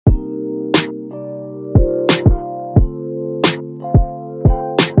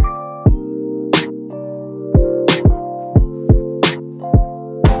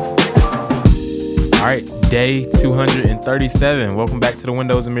Day 237. Welcome back to the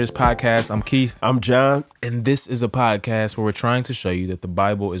Windows and Mirrors podcast. I'm Keith. I'm John. And this is a podcast where we're trying to show you that the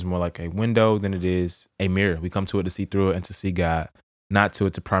Bible is more like a window than it is a mirror. We come to it to see through it and to see God, not to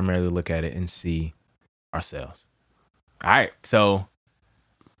it to primarily look at it and see ourselves. All right. So,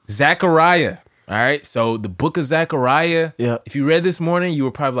 Zechariah. All right. So, the book of Zechariah. Yeah. If you read this morning, you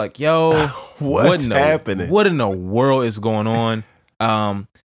were probably like, yo, what's happening? What in the world is going on?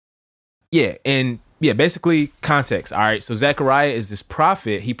 Basically context. All right. So Zechariah is this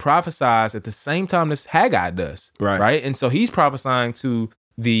prophet. He prophesies at the same time this Haggai does. Right. And so he's prophesying to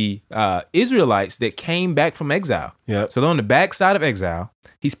the Israelites that came back from exile. Yeah. So they're on the backside of exile.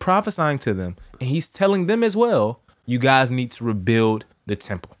 He's prophesying to them and he's telling them as well, you guys need to rebuild the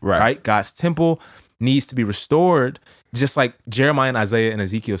temple. Right. God's temple needs to be restored. Just like Jeremiah and Isaiah and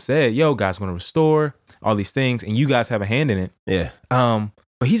Ezekiel said, yo, God's going to restore all these things and you guys have a hand in it. Yeah.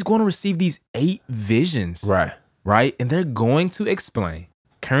 But he's going to receive these 8 visions. Right. And they're going to explain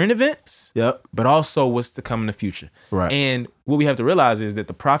current events. Yep. But also what's to come in the future. Right. And what we have to realize is that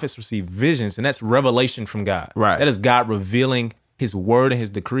the prophets receive visions, and that's revelation from God. Right. That is God revealing his word and his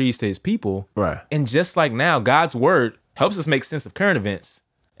decrees to his people. Right. And just like now, God's word helps us make sense of current events.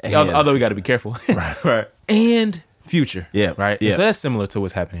 Although we got to be careful. Right. And future. Yeah. Right. Yeah. And so that's similar to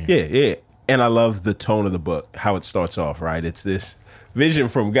what's happening here. Yeah. And I love the tone of the book, how it starts off, right? It's this vision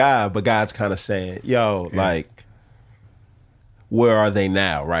from God, but God's kind of saying, yo, like, where are they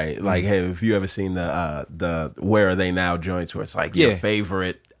now, right? Like, hey, if you ever seen the Where Are They Now joints where it's like your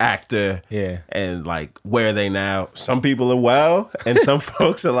favorite actor and like, where are they now? Some people are well, and some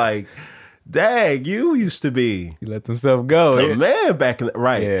folks are like, dang, you used to be. You let themselves go. The man back in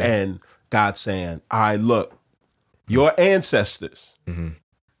right. Yeah. And God's saying, all right, look, your ancestors,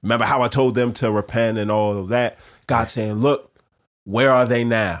 remember how I told them to repent and all of that? God's saying, look, where are they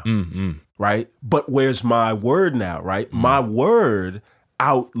now? Right? But where's my word now, right? My word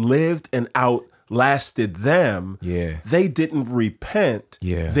outlived and outlasted them. Yeah. They didn't repent.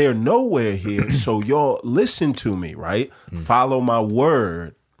 Yeah. They're nowhere here. So y'all listen to me, right? Follow my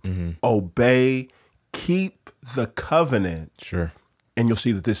word. Obey, keep the covenant. Sure. And you'll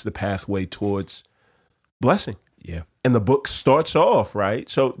see that this is the pathway towards blessing. Yeah. And the book starts off, right?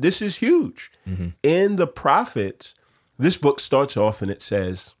 So this is huge. In the prophets, this book starts off and it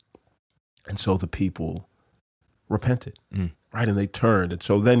says, and so the people repented, right? And they turned. And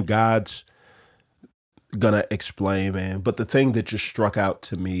so then God's going to explain, man. But the thing that just struck out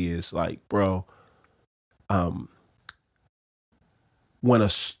to me is like, bro, when a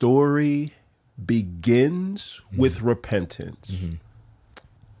story begins with repentance,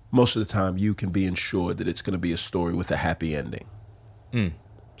 most of the time you can be ensured that it's going to be a story with a happy ending.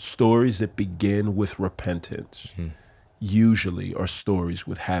 Stories that begin with repentance usually are stories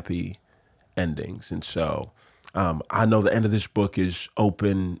with happy endings. And so I know the end of this book is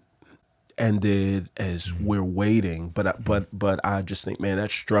open-ended as we're waiting, but I just think, man,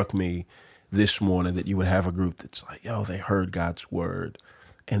 that struck me this morning that you would have a group that's like, yo, they heard God's word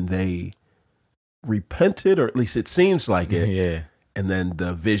and they repented, or at least it seems like it. Yeah. And then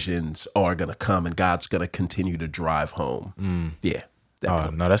the visions are going to come and God's going to continue to drive home. Yeah.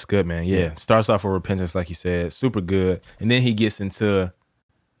 No, that's good, man. Yeah. Starts off with repentance, like you said, super good. And then he gets into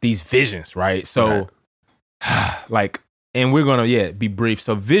these visions, right? So and we're going to, be brief.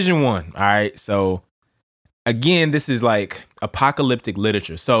 So vision 1. All right. So again, this is like apocalyptic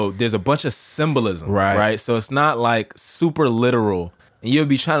literature. So there's a bunch of symbolism, right? So it's not like super literal. And you'll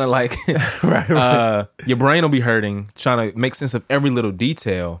be trying to like, your brain will be hurting, trying to make sense of every little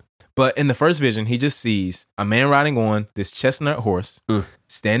detail. But in the first vision, he just sees a man riding on this chestnut horse,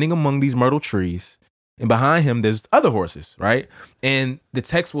 standing among these myrtle trees. And behind him, there's other horses, right? And the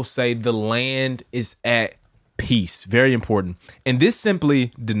text will say the land is at peace. Very important. And this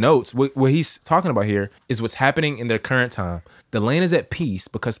simply denotes what he's talking about here is what's happening in their current time. The land is at peace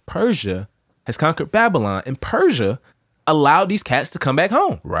because Persia has conquered Babylon, and Persia allowed these cats to come back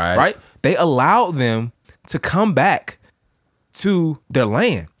home. Right? They allowed them to come back to their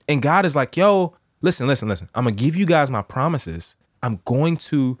land. And God is like, yo, listen. I'm going to give you guys my promises. I'm going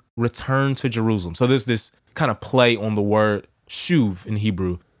to return to Jerusalem. So there's this kind of play on the word shuv in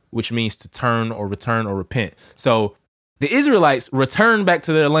Hebrew, which means to turn or return or repent. So the Israelites return back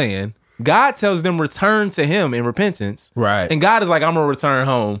to their land. God tells them return to him in repentance. Right. And God is like, I'm going to return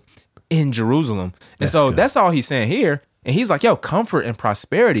home in Jerusalem. And that's all he's saying here. And he's like, yo, comfort and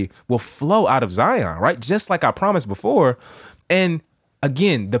prosperity will flow out of Zion, right? Just like I promised before. And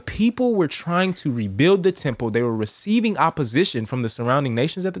again, the people were trying to rebuild the temple. They were receiving opposition from the surrounding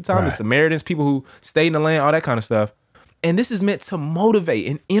nations at the time, the Samaritans, people who stayed in the land, all that kind of stuff. And this is meant to motivate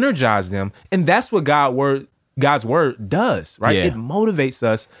and energize them. And that's what God's word does, right? Yeah. It motivates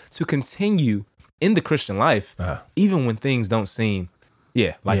us to continue in the Christian life, even when things don't seem,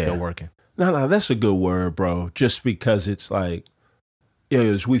 they're working. No, that's a good word, bro. Just because it's like,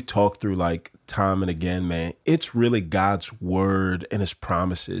 as we've talked through like time and again, man, it's really God's word and his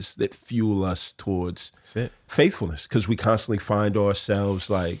promises that fuel us towards faithfulness. Because we constantly find ourselves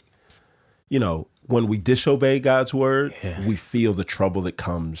like, when we disobey God's word, we feel the trouble that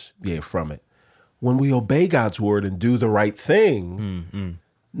comes from it. When we obey God's word and do the right thing,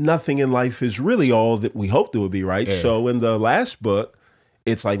 nothing in life is really all that we hoped it would be, right? Yeah. So in the last book,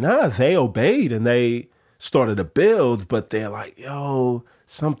 it's like, they obeyed and they started to build, but they're like,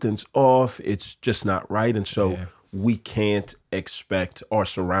 something's off. It's just not right. And so we can't expect our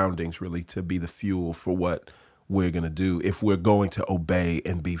surroundings really to be the fuel for what we're going to do. If we're going to obey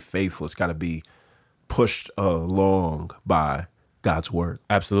and be faithful, it's got to be pushed along by God's word.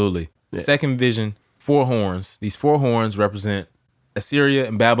 Absolutely. Yeah. Second vision, 4 horns. These 4 horns represent Assyria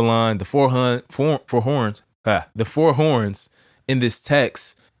and Babylon. The four horns in this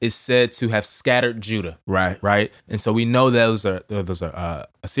text is said to have scattered Judah. Right. And so we know those are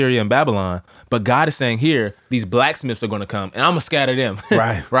Assyria and Babylon. But God is saying here, these blacksmiths are going to come and I'm going to scatter them.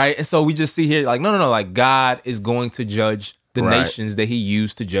 Right. And so we just see here like, no. Like God is going to judge the nations that he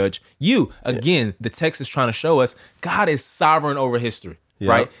used to judge you. Again, the text is trying to show us God is sovereign over history.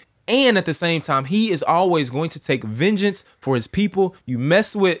 Right. And at the same time, he is always going to take vengeance for his people. You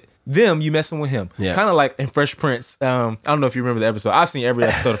mess with them, you messing with him. Yeah. Kind of like in Fresh Prince. I don't know if you remember the episode. I've seen every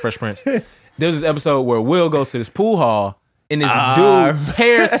episode of Fresh Prince. There's this episode where Will goes to this pool hall and this dude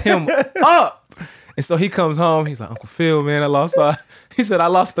tears him up. And so he comes home. He's like, Uncle Phil, man, I lost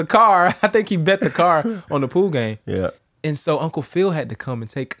the car. I think he bet the car on the pool game. Yeah. And so Uncle Phil had to come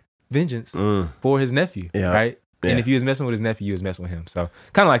and take vengeance for his nephew. Yeah. Right? Yeah. And if you was messing with his nephew, you was messing with him. So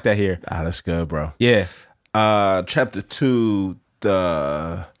kind of like that here. That's good, bro. Yeah. Chapter 2,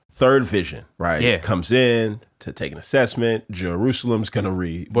 the third vision, right? Yeah. Comes in to take an assessment. Jerusalem's going to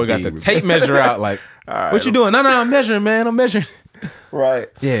read. Boy got the tape measure out like, right, what you doing? No, I'm measuring, man. I'm measuring. Right.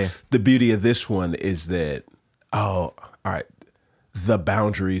 Yeah. The beauty of this one is that, all right, the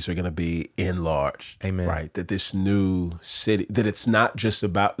boundaries are going to be enlarged. Amen. Right? That this new city, that it's not just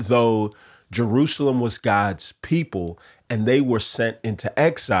about, though Jerusalem was God's people and they were sent into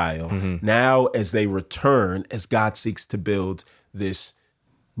exile. Now as they return, as God seeks to build this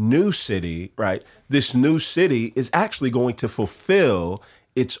new city, right? This new city is actually going to fulfill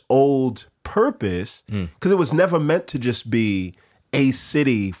its old purpose because it was never meant to just be a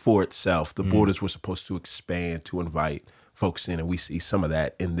city for itself. The borders were supposed to expand to invite folks in, and we see some of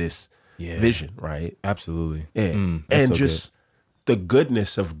that in this vision, right? Absolutely. Yeah. And so just good. The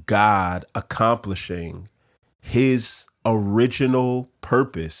goodness of God accomplishing his original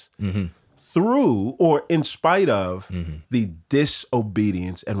purpose through or in spite of the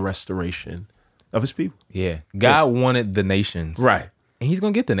disobedience and restoration of his people. Yeah. God wanted the nations. Right. And he's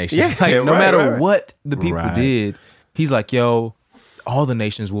going to get the nations. No matter what the people did, he's like, yo, all the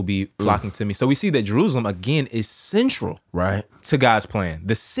nations will be flocking to me. So we see that Jerusalem, again, is central to God's plan.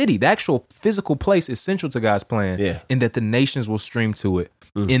 The city, the actual physical place is central to God's plan, and that the nations will stream to it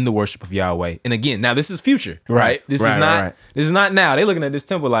in the worship of Yahweh. And again, now this is future, right? This is not now. They're looking at this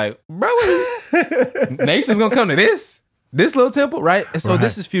temple like, bro, nations gonna come to this little temple, right? And so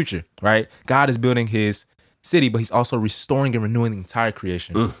this is future, right? God is building his city, but he's also restoring and renewing the entire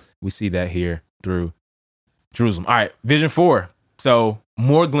creation. We see that here through Jerusalem. All right, vision 4. So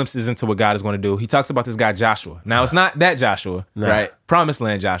more glimpses into what God is going to do. He talks about this guy, Joshua. Now, it's not that Joshua, right? Promised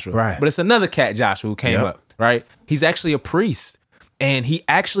land Joshua. Right. But it's another cat, Joshua, who came up, right? He's actually a priest. And he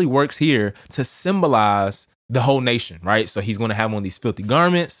actually works here to symbolize the whole nation, right? So he's going to have one of these filthy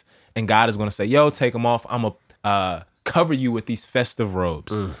garments. And God is going to say, yo, take them off. I'm going to cover you with these festive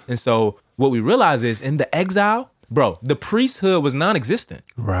robes. And so what we realize is in the exile, bro, the priesthood was non-existent.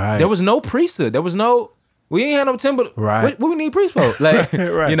 Right. There was no priesthood. There was no... We ain't had no temple. Right. What we need priests for? Like,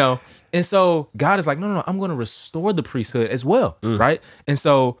 you know. And so God is like, no, I'm going to restore the priesthood as well, right? And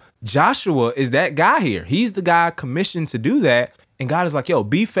so Joshua is that guy here. He's the guy commissioned to do that. And God is like, yo,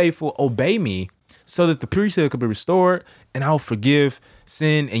 be faithful, obey me so that the priesthood could be restored and I'll forgive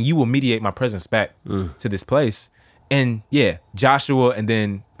sin and you will mediate my presence back to this place. And yeah, Joshua, and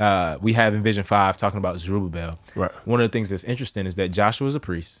then we have in Vision 5 talking about Zerubbabel. Right. One of the things that's interesting is that Joshua is a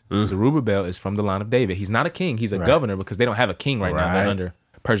priest. Zerubbabel is from the line of David. He's not a king. He's a governor because they don't have a king right now. They're under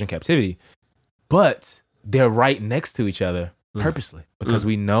Persian captivity. But they're right next to each other purposely because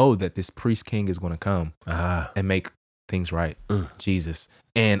we know that this priest king is going to come and make things right. Jesus.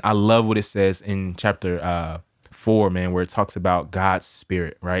 And I love what it says in chapter 4, man, where it talks about God's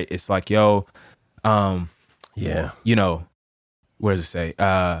spirit, right? It's like, yo, you know, where does it say?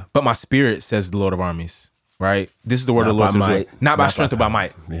 But my spirit, says the Lord of armies, right? This is the word of the Lord. Not by strength or by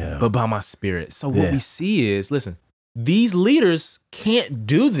might, but by my spirit. So what we see is, listen, these leaders can't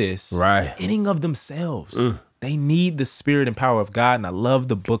do this in and of themselves. They need the spirit and power of God. And I love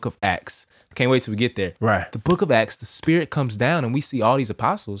the book of Acts. I can't wait till we get there. The book of Acts, the spirit comes down and we see all these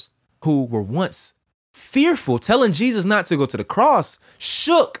apostles who were once fearful, telling Jesus not to go to the cross,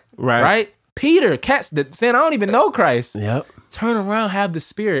 shook, right? Peter, cats that saying, I don't even know Christ. Turn around, have the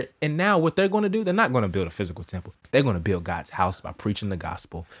spirit. And now what they're going to do, they're not going to build a physical temple. They're going to build God's house by preaching the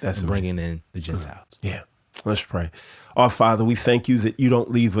gospel and bringing in the Gentiles. Let's pray. Our Father, we thank you that you don't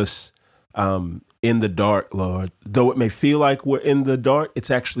leave us in the dark, Lord. Though it may feel like we're in the dark,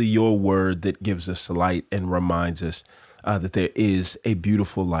 it's actually your word that gives us light and reminds us that there is a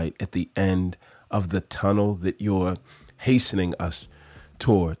beautiful light at the end of the tunnel that you're hastening us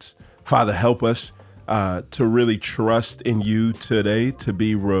towards. Father, help us to really trust in you today, to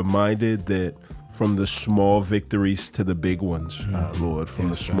be reminded that from the small victories to the big ones, Lord, from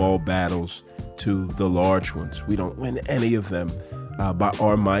the small battles to the large ones, we don't win any of them by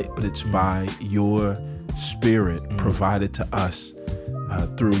our might, but it's by your spirit provided to us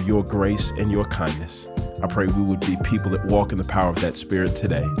through your grace and your kindness. I pray we would be people that walk in the power of that spirit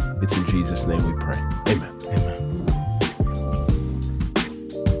today. It's in Jesus' name we pray. Amen.